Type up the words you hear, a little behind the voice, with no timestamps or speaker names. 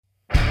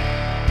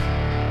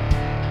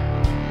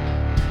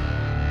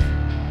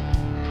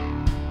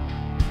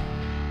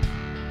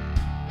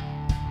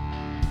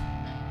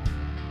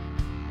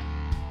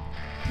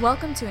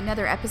Welcome to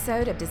another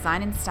episode of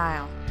Design and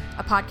Style,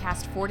 a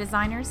podcast for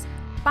designers,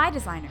 by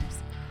designers,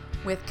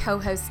 with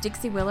co-hosts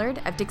Dixie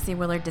Willard of Dixie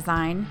Willard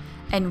Design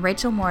and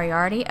Rachel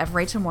Moriarty of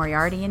Rachel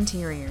Moriarty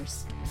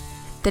Interiors.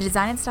 The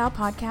Design and Style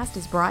podcast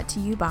is brought to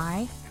you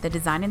by the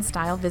Design and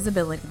Style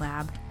Visibility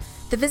Lab.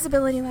 The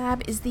Visibility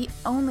Lab is the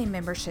only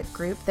membership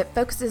group that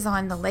focuses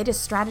on the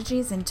latest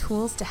strategies and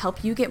tools to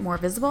help you get more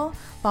visible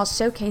while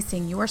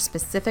showcasing your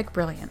specific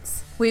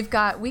brilliance. We've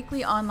got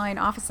weekly online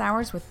office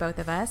hours with both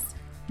of us,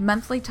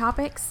 monthly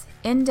topics,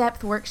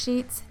 in-depth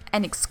worksheets,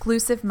 and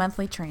exclusive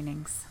monthly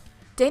trainings.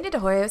 Dana de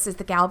Hoyos is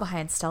the gal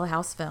behind Stella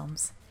House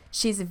Films.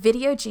 She's a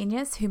video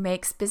genius who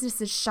makes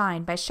businesses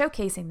shine by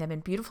showcasing them in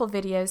beautiful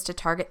videos to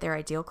target their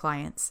ideal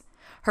clients.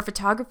 Her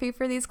photography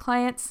for these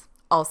clients,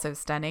 also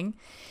stunning.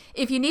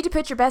 If you need to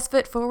put your best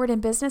foot forward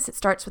in business, it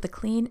starts with a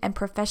clean and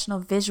professional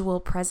visual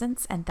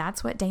presence, and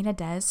that's what Dana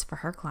does for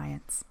her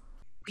clients.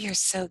 We are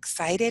so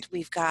excited.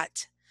 We've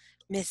got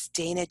Miss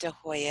Dana de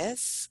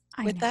Hoyos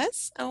with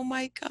us. Oh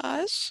my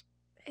gosh.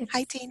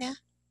 Hi, Dana.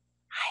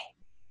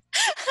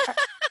 Hi.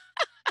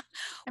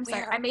 I'm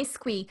sorry. I may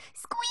squee.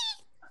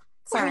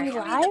 Sorry. We're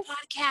We're live? the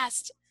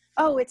podcast.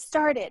 Oh, it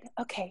started.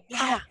 Okay.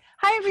 Yeah.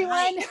 Hi,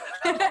 everyone.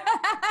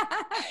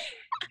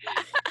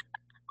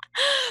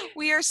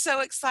 We are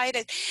so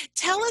excited.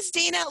 Tell us,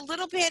 Dana, a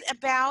little bit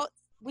about,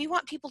 we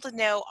want people to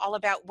know all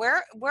about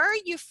where are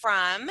you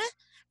from?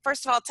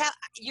 First of all, tell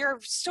your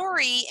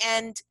story,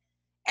 and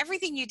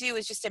everything you do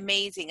is just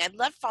amazing. I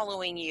love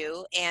following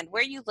you and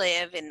where you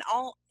live and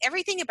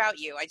everything about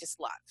you. I just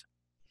love.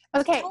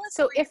 Okay.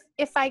 So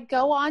if I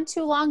go on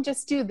too long,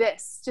 just do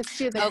this. Just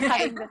do the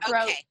cutting the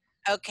throat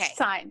Okay.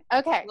 sign.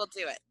 Okay. We'll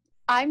do it.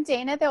 I'm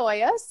Dana de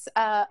Hoyos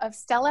of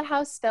Stella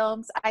House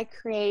Films. I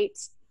create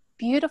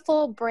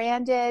beautiful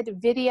branded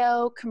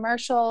video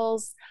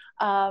commercials,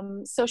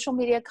 social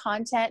media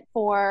content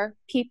for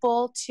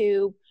people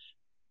to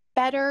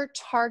better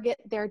target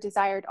their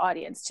desired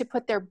audience, to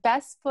put their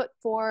best foot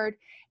forward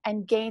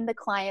and gain the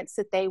clients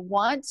that they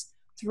want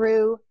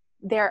through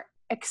their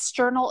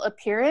external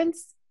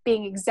appearance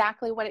being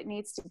exactly what it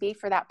needs to be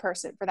for that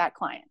person, for that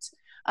client,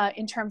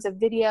 in terms of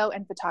video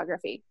and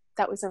photography.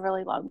 That was a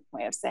really long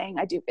way of saying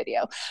I do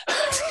video.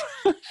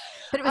 But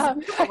it was a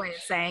beautiful way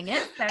of saying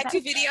it. So I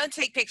do video and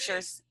take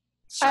pictures.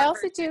 I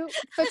also do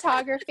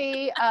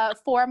photography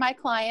for my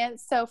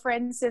clients. So for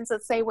instance,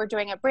 let's say we're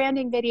doing a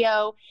branding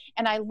video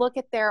and I look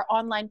at their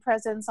online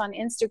presence on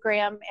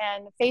Instagram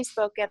and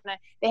Facebook, and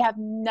they have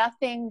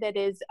nothing that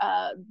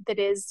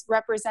is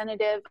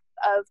representative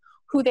of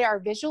who they are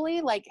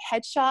visually, like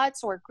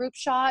headshots or group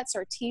shots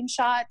or team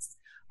shots,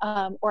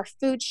 or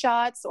food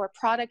shots or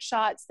product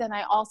shots. Then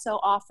I also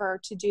offer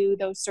to do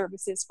those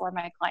services for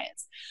my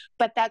clients.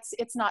 But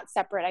it's not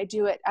separate. I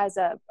do it as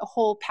a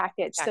whole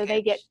package. So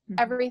they get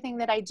everything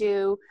that I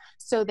do,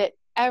 so that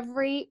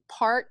every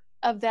part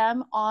of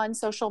them on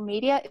social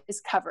media is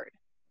covered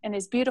and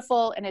is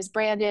beautiful and is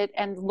branded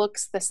and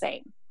looks the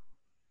same.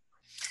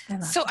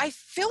 So I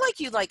feel like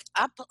you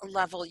up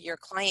level your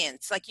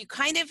clients. Like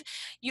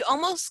you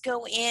almost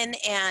go in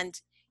and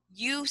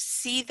you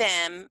see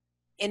them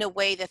in a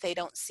way that they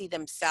don't see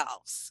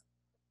themselves.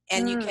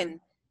 And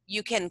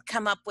you can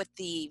come up with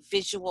the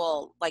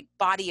visual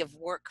body of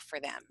work for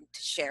them to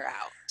share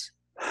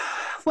out.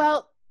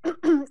 Well,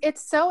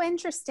 it's so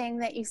interesting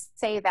that you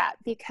say that,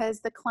 because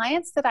the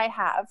clients that I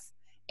have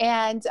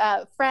and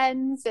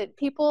friends and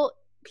people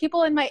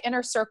in my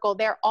inner circle,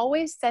 they're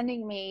always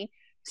sending me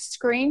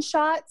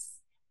screenshots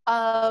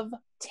of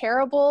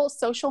terrible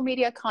social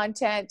media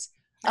content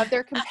of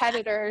their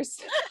competitors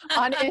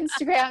on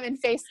Instagram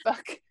and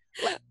Facebook.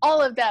 All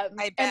of them.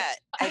 I bet.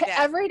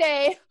 Every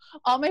day,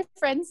 all my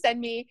friends send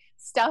me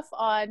stuff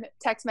on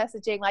text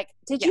messaging like,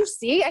 did you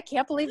see? I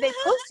can't believe they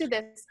posted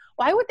this.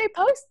 Why would they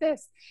post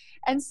this?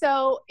 And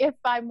so if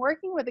I'm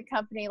working with a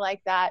company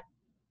like that,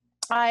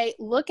 I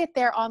look at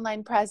their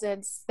online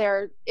presence,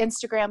 their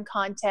Instagram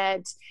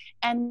content,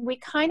 and we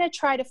kind of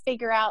try to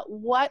figure out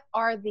what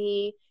are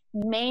the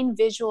main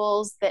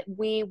visuals that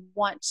we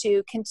want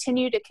to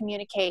continue to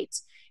communicate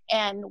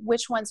and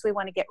which ones we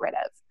want to get rid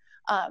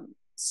of.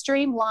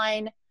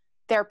 Streamline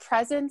their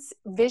presence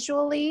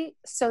visually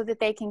so that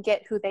they can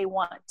get who they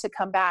want to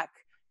come back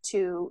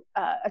to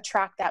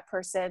attract that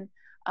person.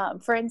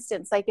 For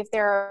instance, like if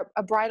they're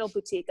a bridal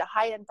boutique, a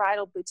high-end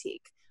bridal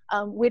boutique,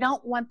 we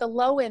don't want the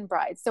low-end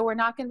brides. So we're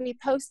not going to be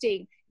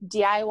posting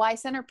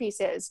DIY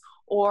centerpieces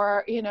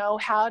or,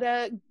 how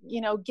to,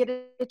 get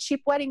a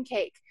cheap wedding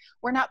cake.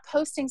 We're not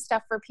posting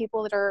stuff for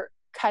people that are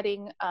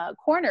cutting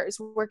corners.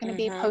 We're going to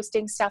be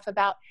posting stuff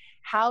about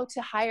how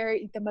to hire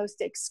the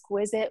most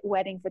exquisite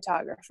wedding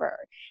photographer,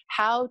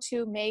 how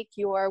to make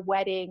your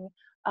wedding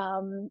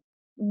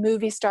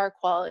movie star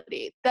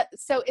quality.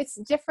 So it's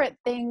different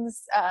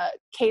things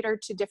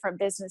catered to different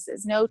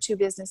businesses. No two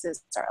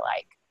businesses are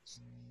alike.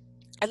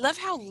 I love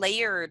how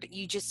layered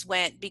you just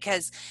went,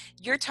 because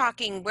you're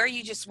talking where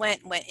you just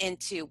went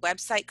into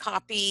website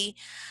copy,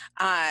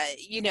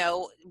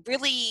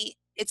 really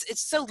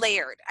it's so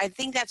layered. I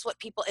think that's what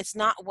people, it's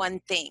not one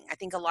thing. I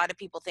think a lot of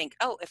people think,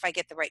 oh, if I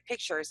get the right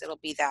pictures, it'll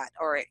be that,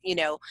 or, you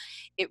know,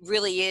 it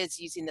really is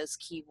using those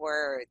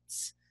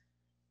keywords,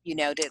 you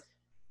know, to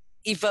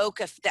evoke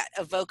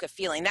a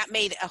feeling that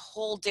made a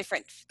whole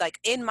different, like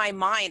in my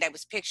mind, I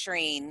was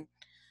picturing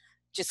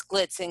just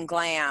glitz and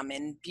glam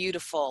and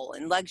beautiful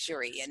and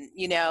luxury and,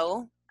 you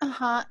know.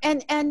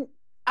 And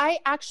I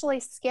actually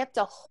skipped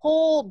a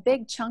whole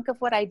big chunk of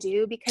what I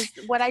do, because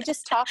what I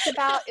just talked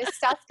about is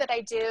stuff that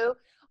I do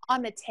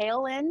on the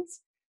tail end,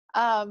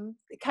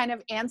 kind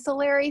of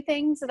ancillary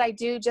things that I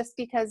do just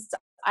because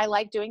I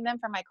like doing them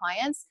for my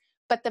clients.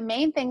 But the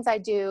main things I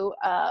do,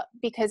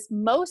 because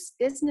most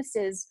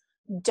businesses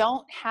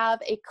don't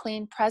have a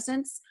clean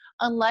presence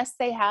unless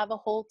they have a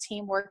whole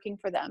team working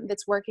for them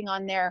that's working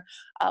on their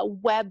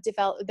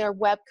their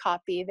web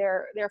copy,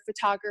 their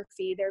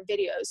photography, their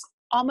videos.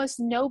 Almost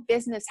no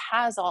business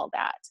has all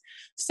that.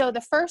 So the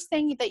first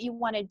thing that you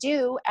want to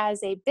do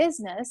as a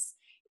business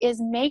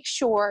is make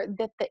sure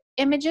that the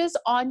images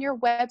on your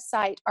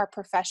website are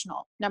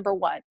professional, number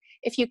one.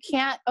 If you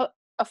can't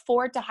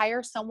afford to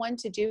hire someone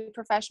to do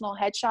professional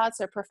headshots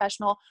or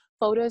professional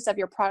photos of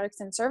your products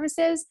and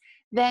services,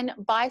 then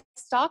buy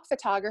stock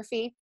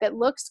photography that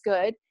looks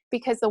good,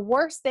 because the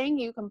worst thing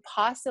you can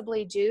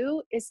possibly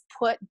do is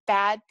put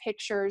bad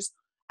pictures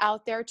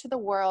out there to the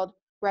world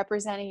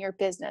representing your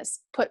business.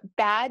 Put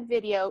bad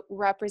video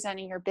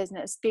representing your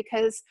business,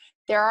 because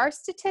there are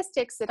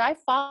statistics that I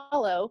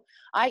follow.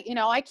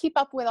 I keep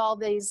up with all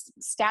these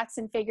stats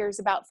and figures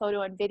about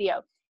photo and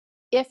video.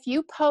 If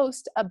you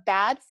post a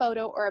bad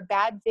photo or a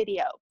bad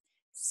video,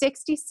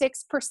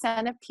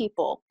 66% of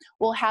people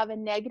will have a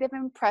negative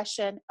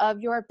impression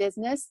of your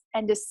business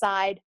and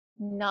decide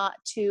not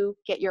to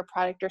get your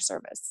product or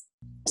service.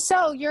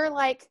 So you're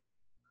like,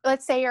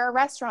 let's say you're a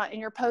restaurant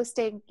and you're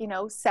posting,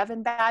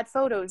 7 bad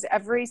photos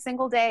every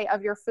single day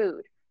of your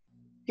food.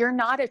 You're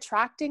not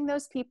attracting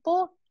those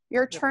people.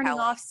 You're turning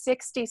off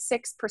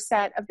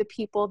 66% of the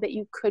people that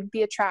you could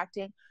be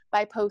attracting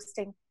by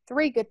posting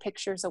 3 good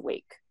pictures a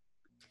week.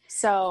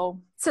 So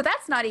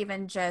that's not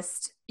even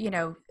just,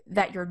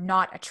 that you're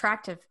not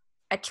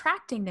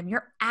attracting them.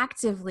 You're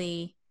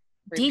actively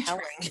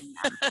detracting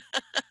them.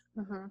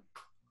 Mm-hmm.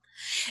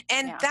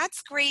 And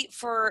that's great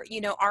for,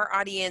 our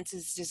audience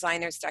is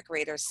designers,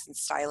 decorators, and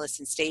stylists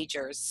and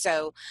stagers.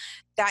 So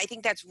I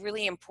think that's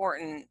really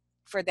important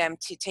for them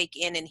to take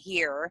in and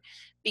hear,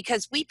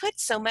 because we put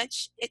so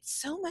much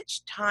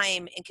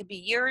time, and could be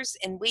years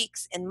and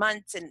weeks and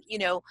months, and,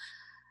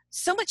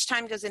 so much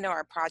time goes into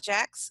our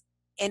projects.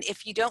 And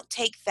if you don't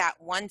take that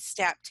one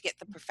step to get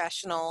the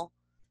professional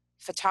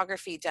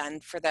photography done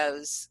for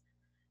those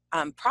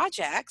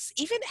projects,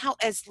 even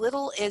as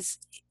little as,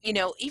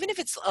 even if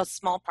it's a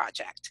small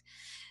project,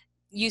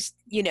 you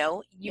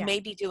may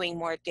be doing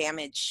more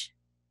damage,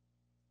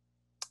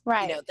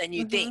 right, than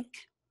you think.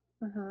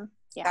 Mm-hmm.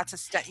 Yeah.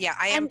 That's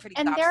I am pretty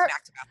gobsmacked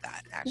about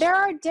that, actually. There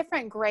are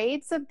different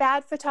grades of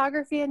bad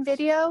photography and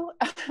video.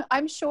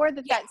 I'm sure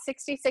that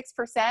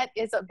 66%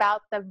 is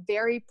about the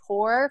very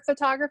poor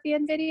photography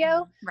and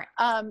video. Right.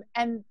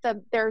 And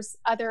there's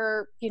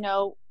other,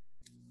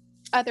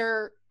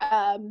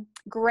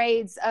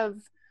 grades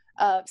of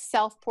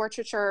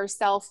self-portraiture or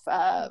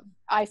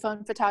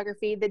iPhone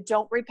photography that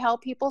don't repel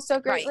people so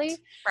greatly.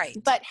 Right.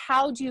 But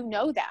how do you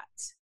know that?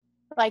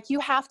 Like, you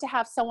have to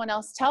have someone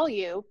else tell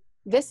you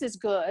this is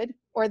good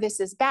or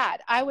this is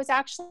bad. I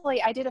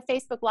did a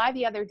Facebook Live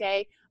the other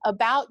day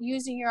about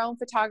using your own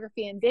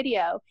photography and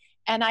video.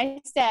 And I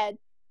said,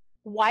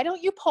 why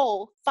don't you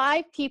poll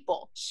 5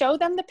 people, show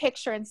them the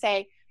picture and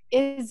say,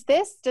 does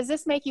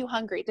this make you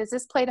hungry? Does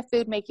this plate of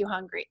food make you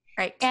hungry?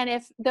 Right. And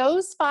if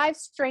those 5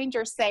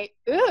 strangers say,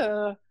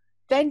 ugh,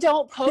 then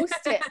don't post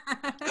it.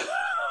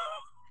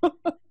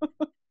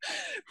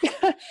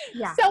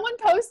 Yeah. Someone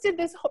posted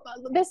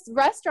this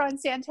restaurant in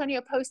San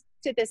Antonio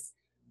posted this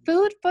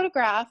food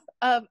photograph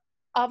of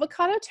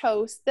avocado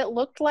toast that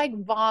looked like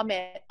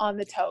vomit on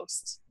the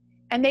toast.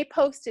 And they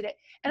posted it.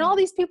 And all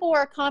these people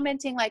were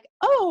commenting like,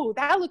 oh,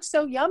 that looks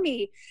so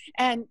yummy.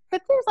 But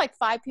there's like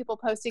 5 people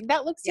posting,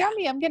 that looks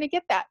yummy. I'm going to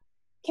get that.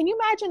 Can you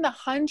imagine the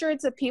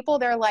hundreds of people?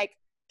 They're like,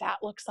 that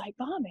looks like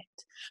vomit.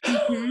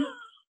 Mm-hmm.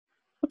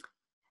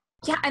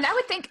 Yeah. And I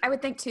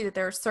would think too, that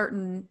there are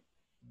certain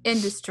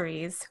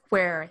industries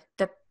where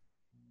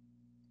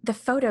the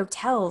photo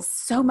tells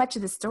so much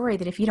of the story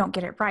that if you don't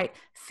get it right,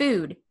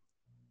 food,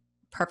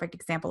 perfect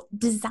example.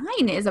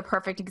 Design is a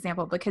perfect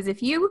example, because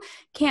if you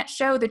can't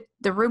show that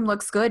the room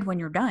looks good when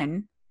you're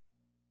done,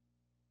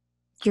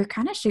 you're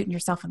kind of shooting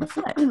yourself in the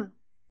foot.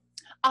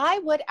 I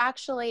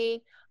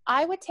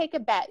would take a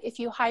bet if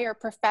you hire a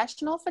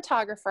professional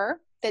photographer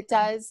that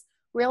does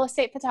real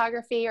estate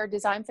photography or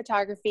design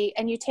photography,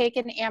 and you take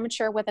an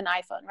amateur with an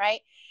iPhone,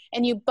 right?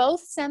 And you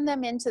both send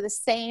them into the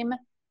same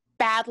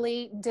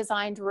badly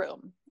designed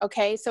room.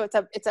 Okay. So it's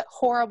a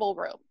horrible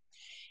room.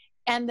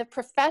 And the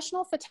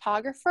professional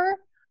photographer,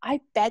 I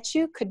bet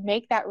you, could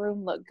make that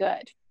room look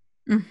good.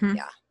 Mm-hmm.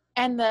 Yeah.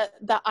 And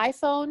the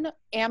iPhone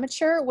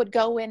amateur would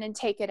go in and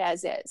take it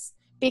as is.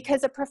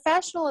 because a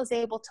professional is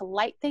able to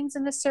light things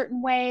in a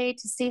certain way,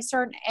 to see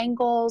certain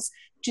angles,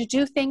 to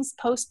do things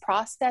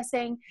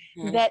post-processing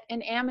that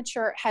an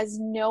amateur has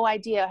no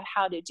idea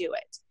how to do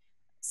it.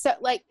 So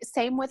like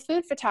same with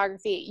food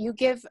photography. You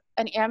give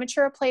an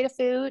amateur a plate of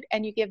food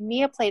and you give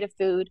me a plate of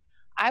food,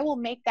 I will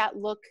make that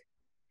look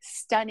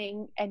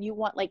stunning, and you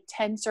want like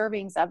 10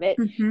 servings of it.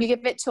 You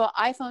give it to an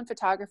iPhone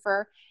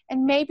photographer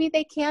and maybe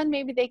they can,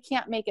 maybe they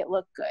can't make it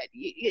look good.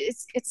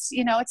 It's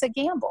it's a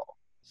gamble.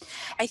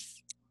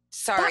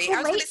 Sorry,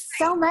 that relates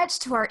so much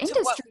to our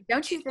industry,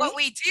 don't you think? What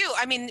we do.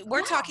 I mean,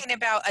 we're talking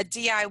about a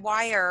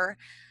DIYer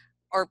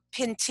or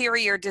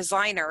interior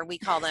designer, we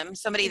call them,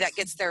 somebody that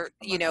gets their,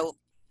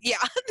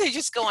 they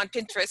just go on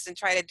Pinterest and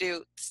try to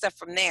do stuff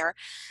from there.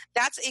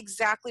 That's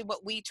exactly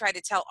what we try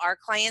to tell our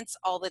clients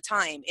all the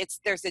time.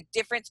 There's a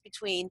difference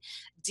between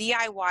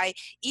DIY,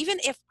 even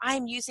if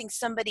I'm using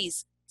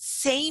somebody's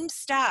same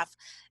stuff.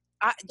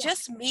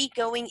 Just me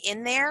going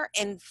in there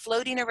and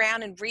floating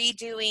around and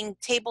redoing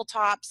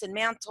tabletops and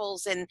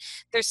mantles, and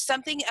there's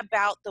something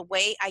about the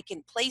way I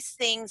can place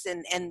things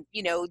and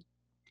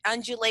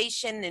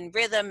undulation and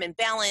rhythm and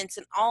balance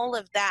and all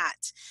of that.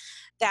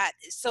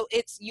 So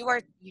you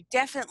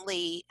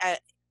definitely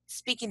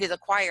speaking to the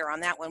choir on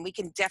that one. We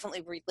can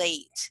definitely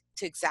relate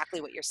to exactly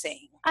what you're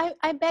saying.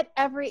 I bet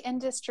every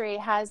industry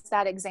has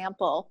that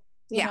example.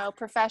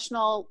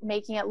 Professional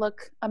making it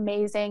look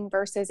amazing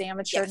versus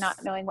amateur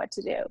not knowing what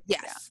to do.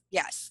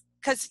 Yes.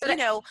 Because,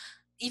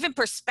 even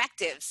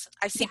perspectives.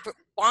 I see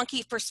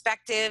wonky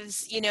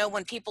perspectives,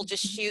 when people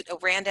just shoot a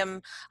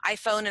random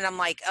iPhone and I'm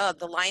like, oh,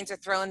 the lines are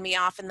throwing me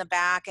off in the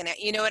back. And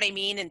you know what I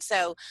mean? And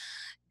so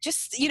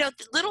just,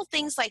 little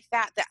things like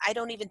that I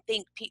don't even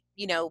think,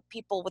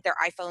 people with their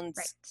iPhones,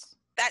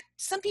 that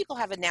some people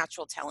have a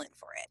natural talent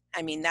for it.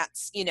 I mean,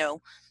 that's,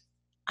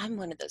 I'm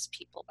one of those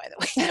people, by the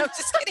way. No, I'm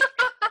just kidding.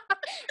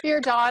 Your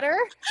daughter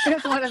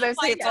is one of those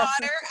My people.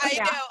 daughter, I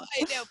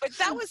know. But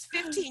that was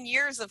 15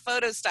 years of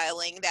photo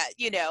styling that,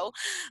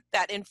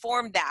 that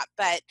informed that.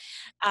 But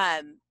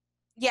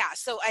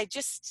so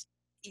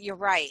you're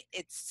right.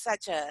 It's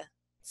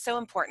so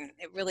important.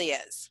 It really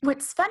is.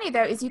 What's funny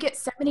though, is you get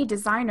so many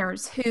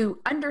designers who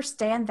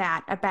understand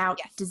that about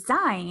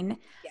design,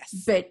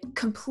 but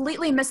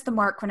completely miss the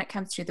mark when it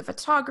comes to the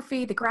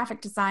photography, the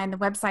graphic design, the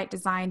website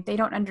design. They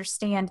don't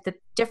understand the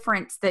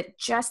difference that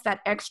just that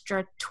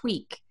extra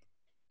tweak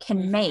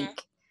can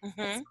make.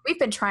 We've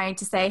been trying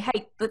to say,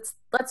 hey, let's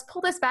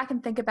pull this back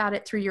and think about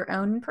it through your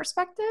own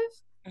perspective.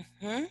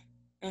 I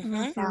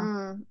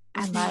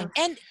love.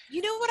 And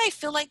you know what I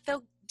feel like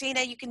though,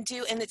 Dana, you can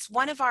do, and it's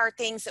one of our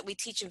things that we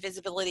teach in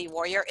Visibility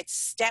Warrior. It's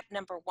step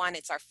number 1.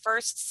 It's our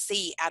first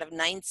C out of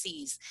 9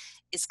 C's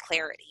is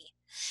clarity.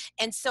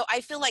 And so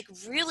I feel like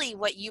really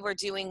what you are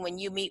doing when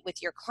you meet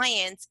with your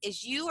clients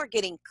is you are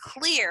getting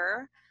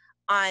clear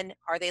on,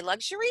 are they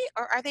luxury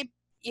or are they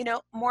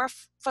more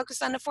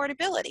focused on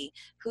affordability?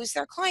 Who's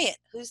their client?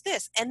 Who's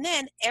this? And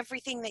then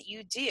everything that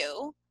you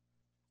do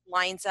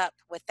lines up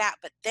with that.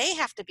 But they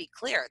have to be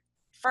clear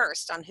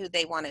first on who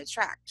they want to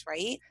attract,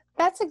 right?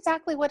 That's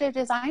exactly what a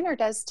designer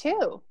does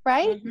too,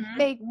 right?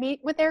 They meet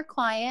with their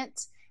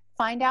client,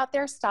 find out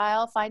their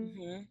style,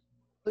 and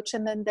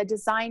then the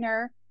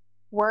designer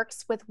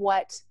works with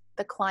what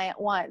the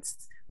client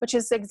wants, which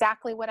is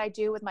exactly what I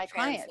do with my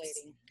clients.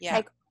 Yeah.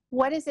 Like,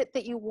 what is it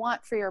that you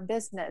want for your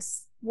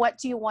business? What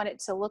do you want it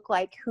to look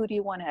like? Who do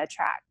you want to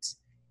attract?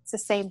 It's the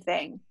same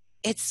thing.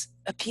 It's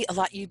a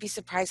lot. You'd be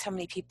surprised how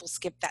many people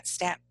skip that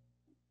step.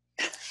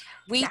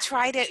 We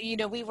try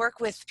to, we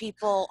work with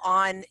people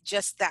on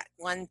just that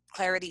one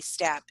clarity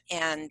step.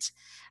 And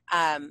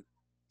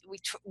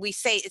we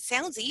say, it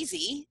sounds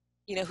easy.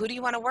 Who do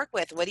you want to work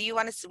with? What do you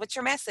want to, what's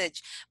your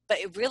message? But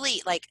it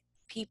really,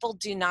 people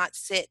do not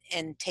sit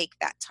and take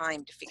that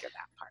time to figure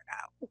that part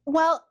out.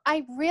 Well,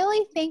 I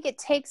really think it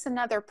takes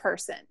another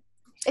person.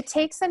 It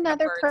takes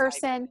another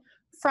person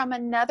from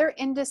another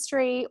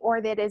industry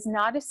or that is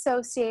not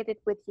associated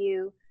with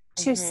you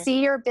to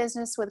see your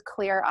business with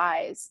clear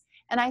eyes.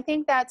 And I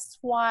think that's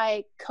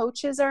why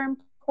coaches are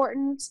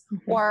important,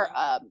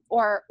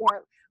 or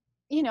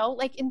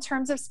like in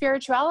terms of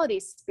spirituality,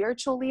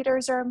 spiritual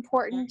leaders are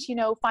important,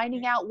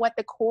 finding out what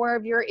the core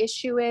of your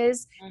issue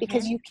is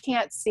because you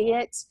can't see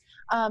it.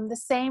 The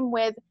same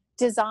with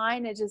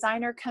design. A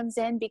designer comes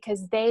in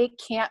because they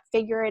can't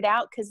figure it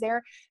out because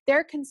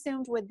they're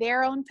consumed with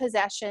their own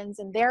possessions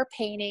and their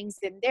paintings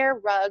and their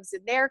rugs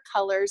and their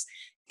colors.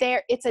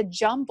 It's a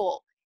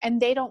jumble and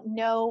they don't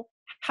know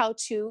how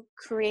to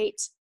create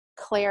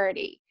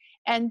clarity.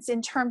 And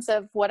in terms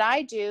of what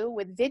I do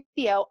with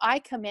video, I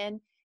come in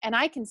and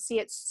I can see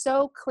it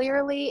so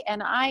clearly,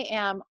 and I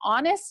am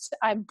honest,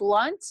 I'm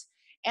blunt,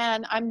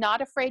 and I'm not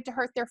afraid to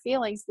hurt their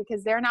feelings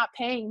because they're not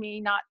paying me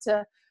not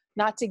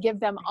to give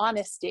them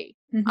honesty.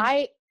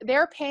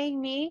 They're paying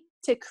me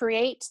to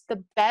create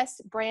the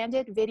best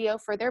branded video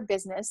for their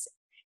business,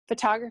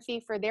 photography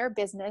for their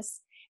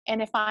business.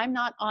 And if I'm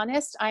not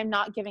honest, I'm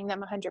not giving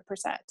them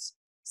 100%.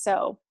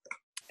 So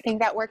I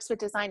think that works with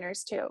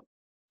designers too.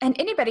 And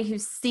anybody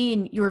who's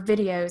seen your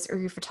videos or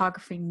your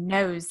photography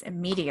knows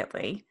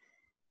immediately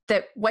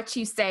that what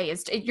you say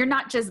is, you're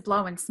not just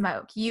blowing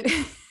smoke.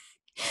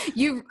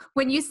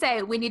 When you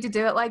say we need to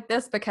do it like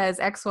this because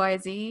X, Y,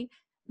 Z,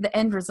 the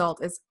end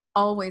result is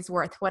always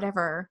worth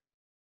whatever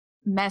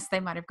mess they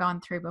might have gone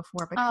through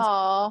before,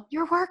 because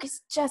your work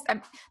is just,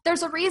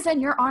 there's a reason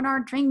you're on our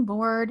dream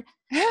board.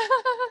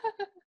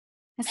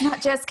 It's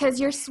not just because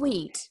you're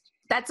sweet.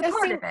 That's a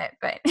part of it,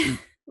 but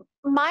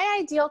my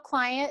ideal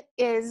client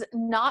is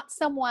not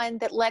someone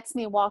that lets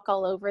me walk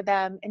all over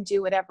them and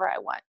do whatever I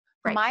want.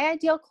 Right. My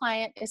ideal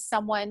client is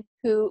someone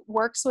who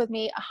works with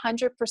me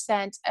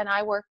 100% and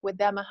I work with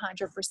them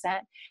 100%.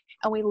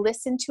 And we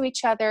listen to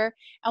each other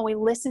and we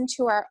listen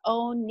to our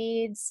own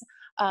needs.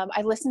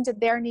 I listen to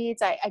their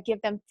needs. I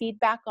give them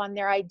feedback on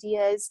their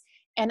ideas.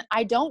 And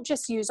I don't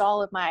just use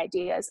all of my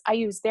ideas. I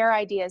use their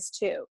ideas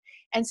too.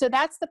 And so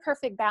that's the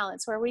perfect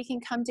balance where we can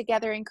come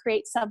together and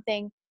create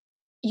something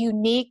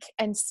unique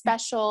and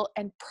special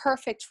and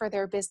perfect for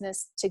their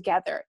business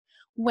together.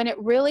 When it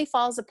really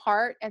falls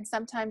apart, and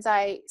sometimes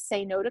I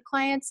say no to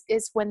clients,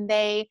 is when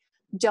they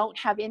don't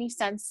have any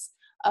sense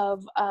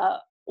of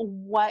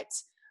what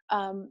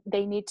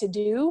they need to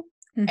do,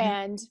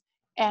 and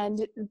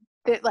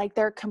that, like,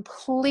 they're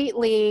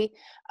completely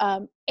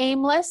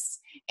aimless,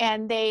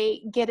 and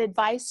they get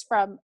advice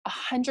from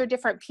 100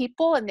 different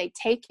people and they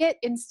take it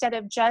instead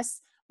of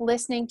just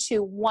listening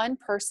to one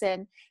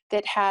person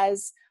that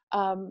has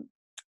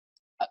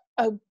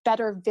a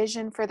better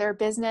vision for their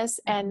business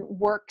and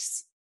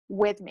works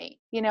with me.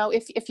 You know,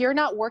 if you're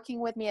not working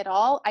with me at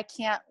all, I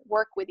can't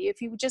work with you.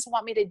 If you just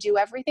want me to do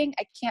everything,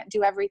 I can't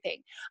do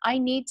everything. I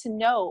need to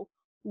know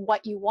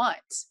what you want.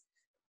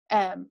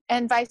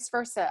 And vice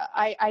versa.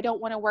 I don't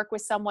want to work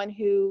with someone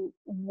who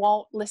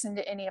won't listen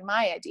to any of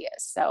my ideas.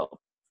 So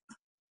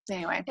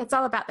anyway, it's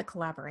all about the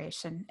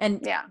collaboration.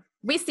 And yeah,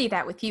 we see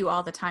that with you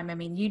all the time. I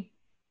mean,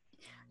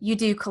 you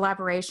do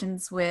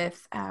collaborations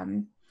with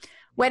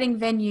wedding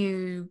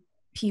venue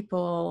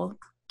people,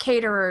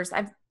 caterers.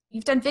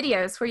 You've done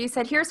videos where you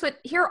said, here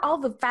are all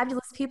the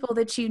fabulous people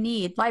that you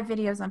need, live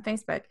videos on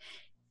Facebook.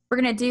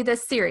 We're going to do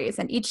this series,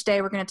 and each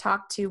day we're going to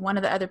talk to one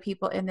of the other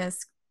people in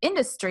this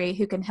industry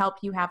who can help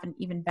you have an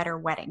even better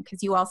wedding,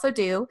 because you also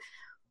do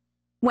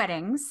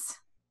weddings.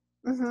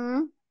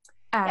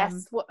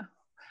 Yes. Well,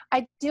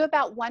 I do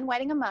about one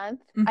wedding a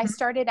month. I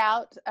started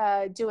out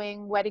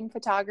doing wedding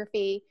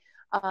photography,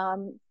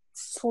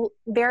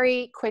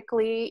 very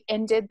quickly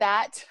ended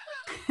that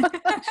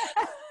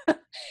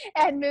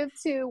and moved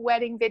to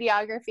wedding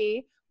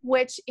videography,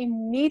 which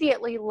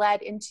immediately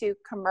led into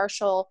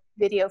commercial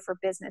video for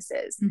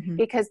businesses.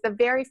 Because the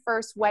very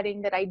first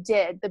wedding that I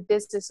did, the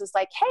business was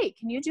like, hey,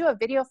 can you do a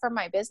video for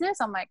my business?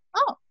 I'm like,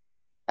 oh,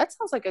 that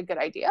sounds like a good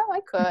idea.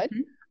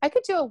 I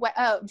could do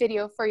a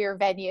video for your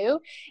venue.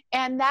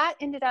 And that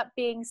ended up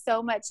being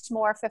so much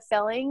more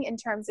fulfilling in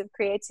terms of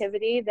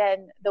creativity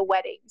than the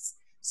weddings.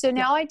 So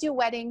now I do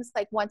weddings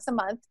like once a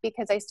month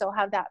because I still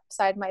have that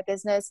side of my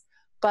business.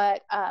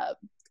 But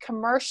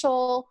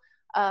commercial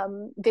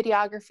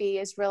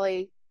videography is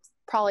really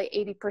probably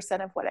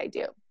 80% of what I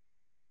do.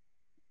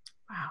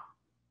 Wow.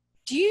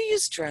 Do you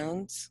use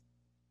drones?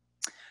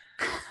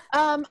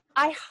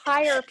 I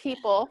hire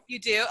people. You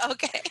do?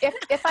 Okay.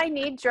 If I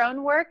need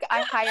drone work,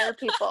 I hire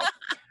people.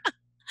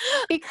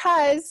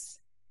 Because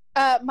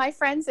my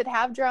friends that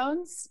have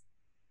drones,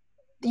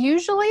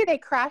 usually they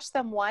crash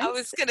them once. I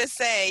was going to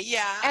say,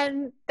 yeah.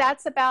 And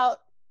that's about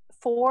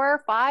 $4,000,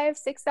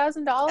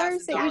 $5,000,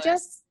 $6,000 that you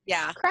just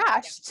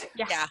crashed.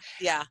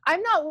 Yeah.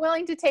 I'm not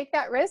willing to take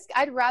that risk.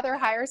 I'd rather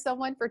hire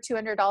someone for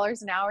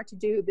 $200 an hour to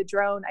do the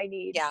drone I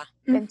need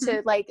than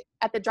to, like,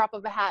 at the drop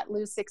of a hat,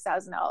 lose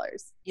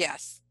 $6,000.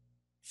 Yes.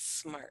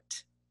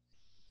 Smart.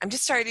 I'm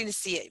just starting to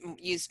see it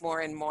used more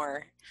and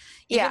more.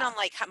 Even on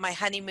like my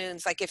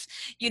honeymoons, like if,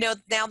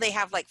 now they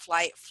have like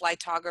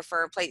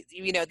flightographer,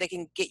 they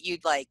can get you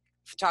like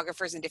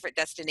photographers in different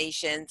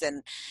destinations.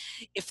 And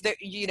if they're,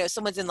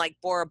 someone's in like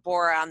Bora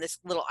Bora on this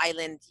little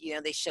island,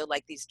 they show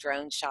like these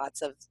drone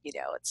shots of,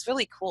 it's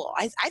really cool.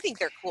 I think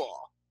they're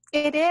cool.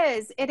 It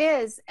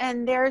is.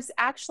 And there's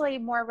actually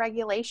more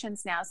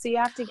regulations now. So you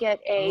have to get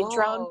a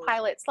drone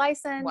pilot's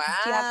license. Wow.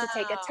 You have to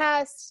take a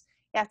test.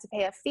 You have to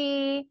pay a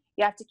fee.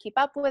 You have to keep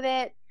up with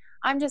it.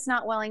 I'm just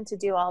not willing to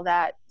do all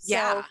that.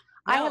 So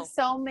I have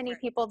so many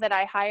people that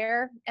I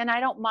hire, and I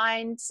don't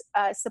mind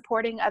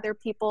supporting other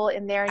people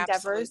in their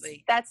endeavors.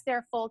 Absolutely. That's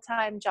their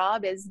full-time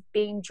job, is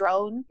being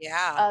drone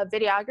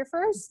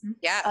videographers.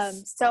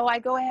 Yes. So I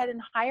go ahead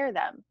and hire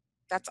them.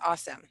 That's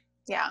awesome.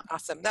 Yeah.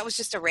 Awesome. That was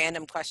just a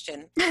random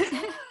question.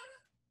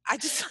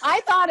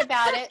 I thought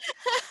about it.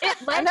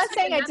 I'm not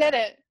saying I did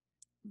it.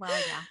 Well,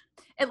 yeah.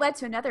 It led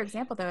to another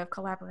example, though, of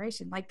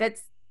collaboration. Like,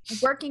 that's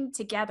working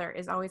together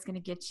is always going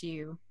to get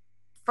you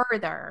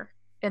further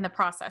in the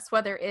process,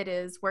 whether it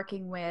is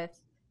working with,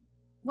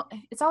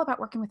 it's all about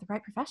working with the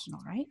right professional,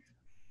 right?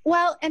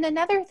 Well, and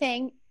another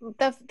thing,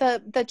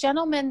 the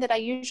gentleman that I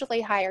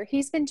usually hire,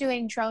 he's been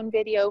doing drone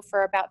video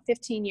for about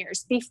 15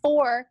 years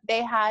before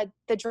they had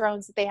the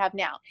drones that they have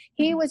now.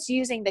 He was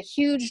using the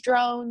huge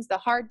drones, the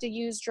hard to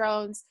use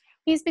drones.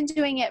 He's been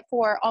doing it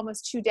for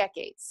almost 2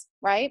 decades,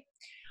 right?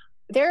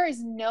 there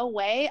is no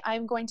way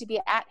I'm going to be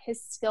at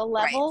his skill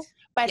level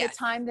by the Yes.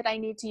 time that I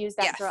need to use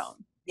that Yes.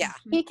 drone. Yeah.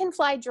 He can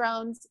fly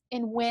drones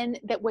in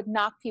wind that would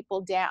knock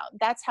people down.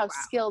 That's how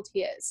skilled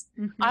he is.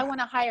 I want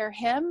to hire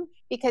him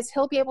because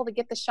he'll be able to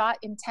get the shot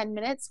in 10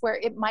 minutes where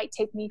it might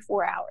take me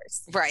 4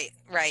 hours. Right.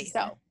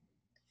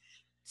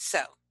 So,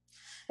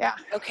 yeah.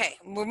 Okay,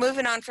 we're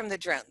moving on from the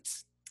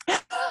drones.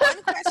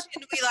 One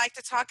question we like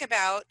to talk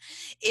about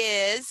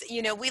is,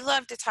 we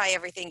love to tie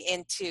everything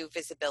into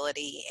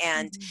visibility.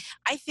 And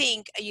I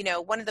think,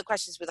 one of the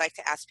questions we like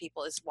to ask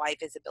people is why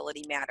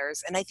visibility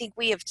matters. And I think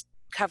we have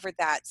covered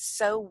that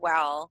so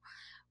well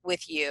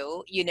with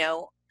you.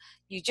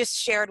 You just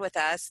shared with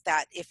us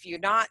that if you're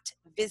not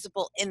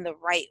visible in the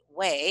right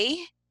way,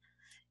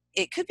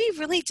 it could be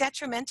really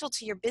detrimental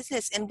to your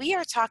business. And we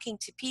are talking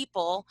to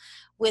people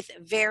with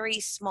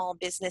very small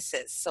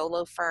businesses,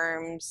 solo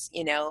firms,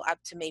 up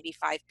to maybe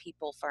 5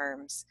 people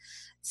firms.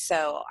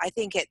 So I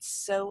think it's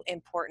so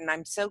important.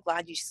 I'm so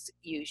glad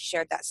you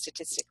shared that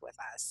statistic with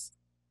us.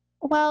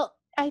 Well,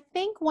 I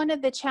think one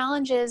of the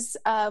challenges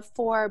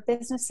for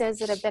businesses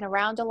that have been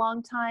around a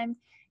long time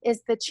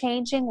is the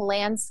changing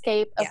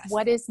landscape of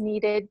what is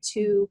needed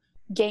to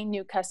gain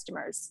new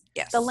customers.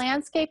 Yes. The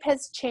landscape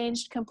has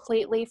changed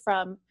completely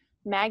from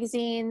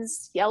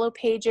magazines, yellow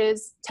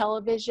pages,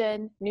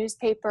 television,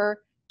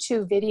 newspaper,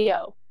 to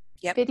video.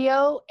 Yep.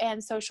 Video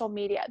and social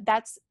media.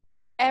 That's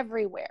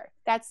everywhere.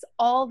 That's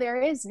all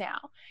there is now.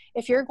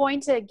 If you're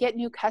going to get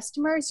new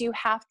customers, you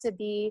have to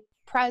be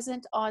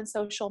present on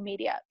social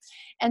media.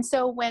 And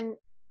so when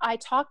I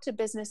talk to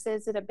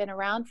businesses that have been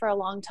around for a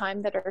long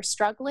time that are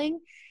struggling,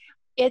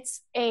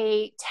 it's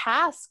a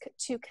task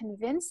to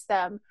convince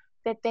them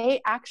that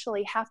they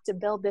actually have to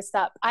build this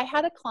up. I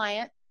had a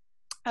client,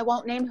 I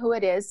won't name who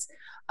it is,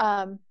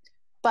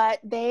 but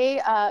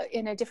they,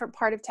 in a different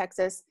part of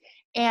Texas,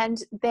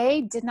 and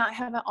they did not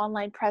have an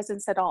online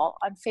presence at all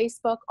on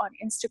Facebook, on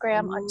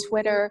Instagram, on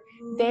Twitter.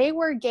 They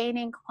were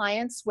gaining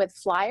clients with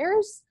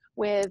flyers,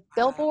 with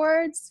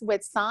billboards,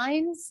 with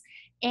signs.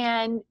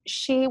 And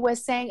she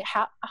was saying,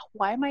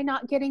 why am I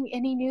not getting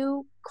any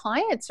new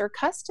clients or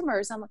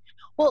customers? I'm like,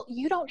 well,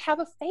 you don't have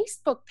a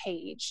Facebook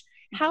page.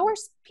 How are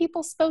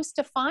people supposed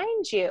to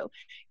find you?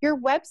 Your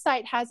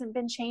website hasn't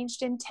been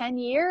changed in 10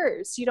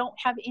 years. You don't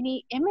have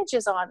any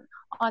images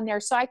on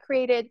there. So I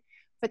created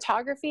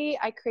photography.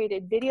 I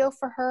created video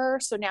for her.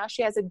 So now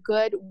she has a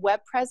good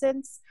web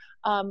presence.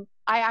 I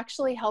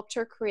actually helped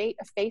her create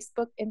a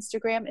Facebook,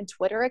 Instagram, and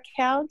Twitter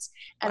account.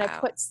 And I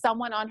put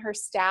someone on her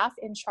staff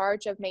in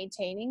charge of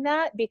maintaining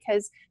that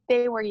because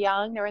they were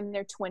young, they're in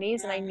their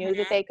 20s, and I knew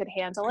that they could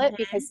handle it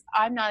because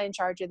I'm not in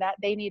charge of that.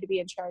 They need to be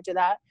in charge of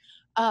that.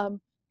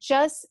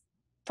 Just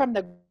from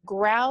the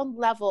ground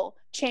level,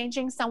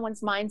 changing someone's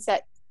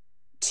mindset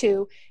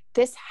to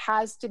this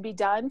has to be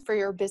done for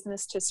your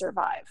business to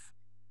survive.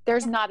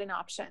 There's not an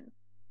option.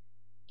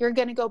 You're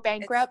going to go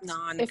bankrupt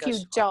if you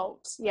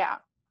don't. Yeah.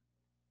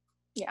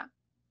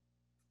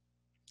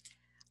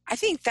 I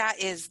think that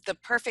is the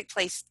perfect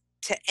place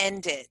to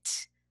end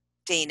it,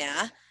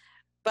 Dana.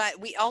 But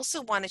we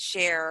also want to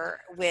share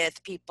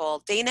with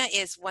people, Dana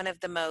is one of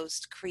the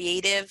most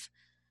creative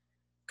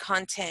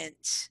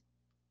content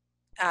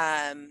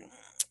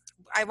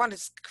I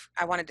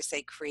wanted to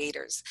say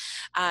creators,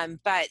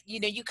 but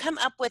you come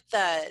up with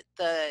the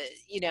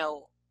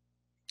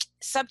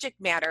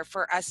subject matter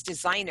for us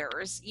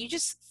designers. You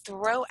just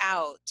throw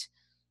out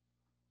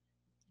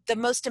the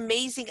most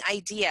amazing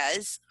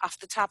ideas off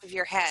the top of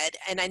your head,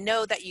 and I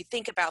know that you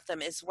think about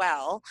them as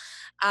well.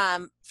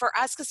 For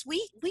us, because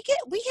we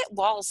hit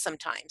walls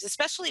sometimes,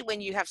 especially when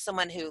you have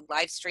someone who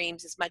live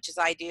streams as much as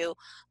I do,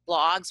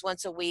 blogs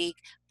once a week,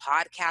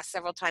 podcasts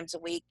several times a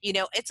week.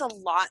 It's a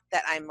lot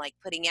that I'm like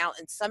putting out,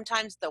 and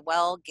sometimes the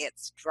well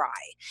gets dry.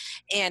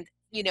 And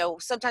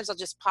sometimes I'll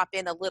just pop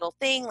in a little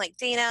thing like,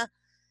 Dana,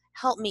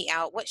 help me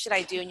out. What should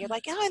I do? And you're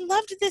like, oh, I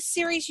loved this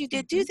series you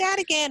did. Do that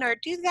again, or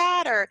do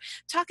that, or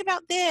talk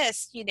about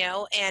this,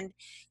 and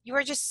you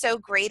are just so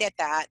great at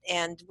that.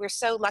 And we're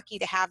so lucky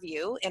to have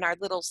you in our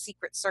little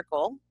secret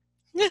circle.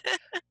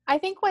 I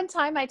think one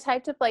time I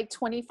typed up like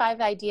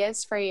 25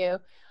 ideas for you.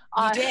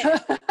 You did.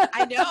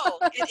 I know.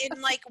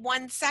 In like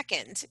 1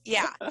 second.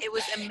 Yeah. It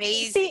was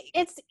amazing. See,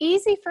 it's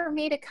easy for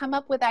me to come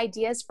up with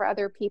ideas for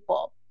other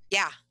people.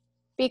 Yeah.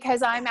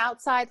 Because I'm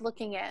outside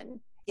looking in.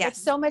 Yes.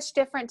 It's so much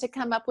different to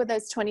come up with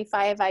those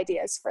 25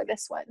 ideas for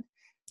this one,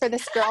 for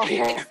this girl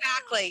here.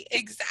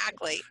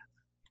 Exactly.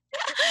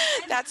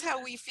 That's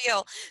how we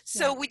feel.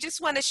 So we just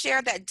want to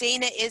share that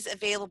Dana is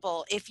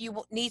available if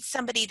you need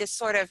somebody to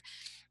sort of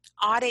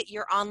audit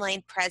your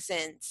online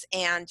presence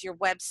and your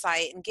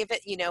website and give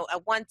it, a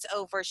once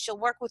over. She'll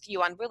work with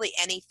you on really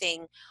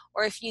anything.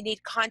 Or if you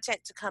need content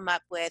to come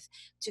up with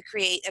to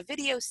create a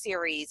video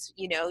series,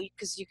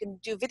 because you can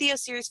do video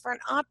series for an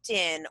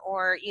opt-in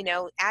or,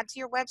 add to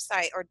your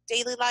website or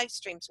daily live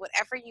streams,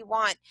 whatever you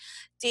want.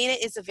 Dana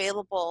is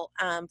available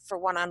for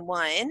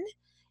one-on-one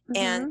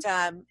And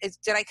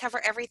did I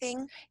cover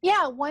everything?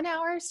 Yeah, 1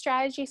 hour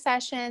strategy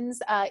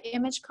sessions,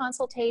 image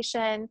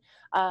consultation,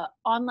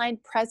 online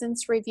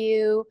presence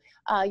review.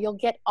 You'll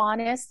get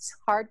honest,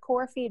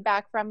 hardcore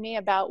feedback from me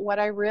about what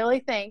I really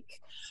think.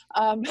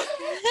 And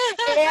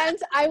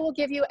I will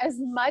give you as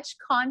much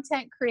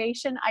content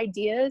creation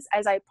ideas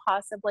as I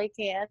possibly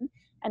can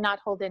and not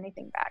hold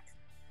anything back.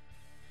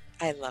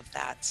 I love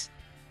that.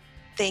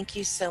 Thank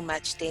you so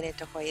much, Dana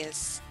De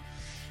Hoyos.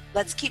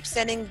 Let's keep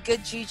sending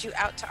good juju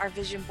out to our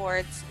vision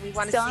boards. We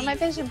want to see my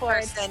vision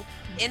board.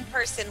 In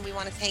person, we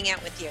want to hang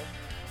out with you.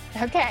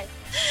 Okay.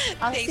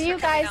 I'll see you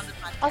guys.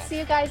 I'll see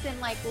you guys in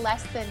like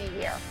less than a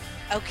year.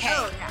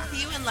 Okay.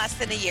 See you in less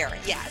than a year.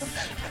 Yes.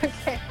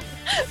 Okay.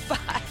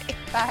 Bye.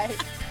 Bye.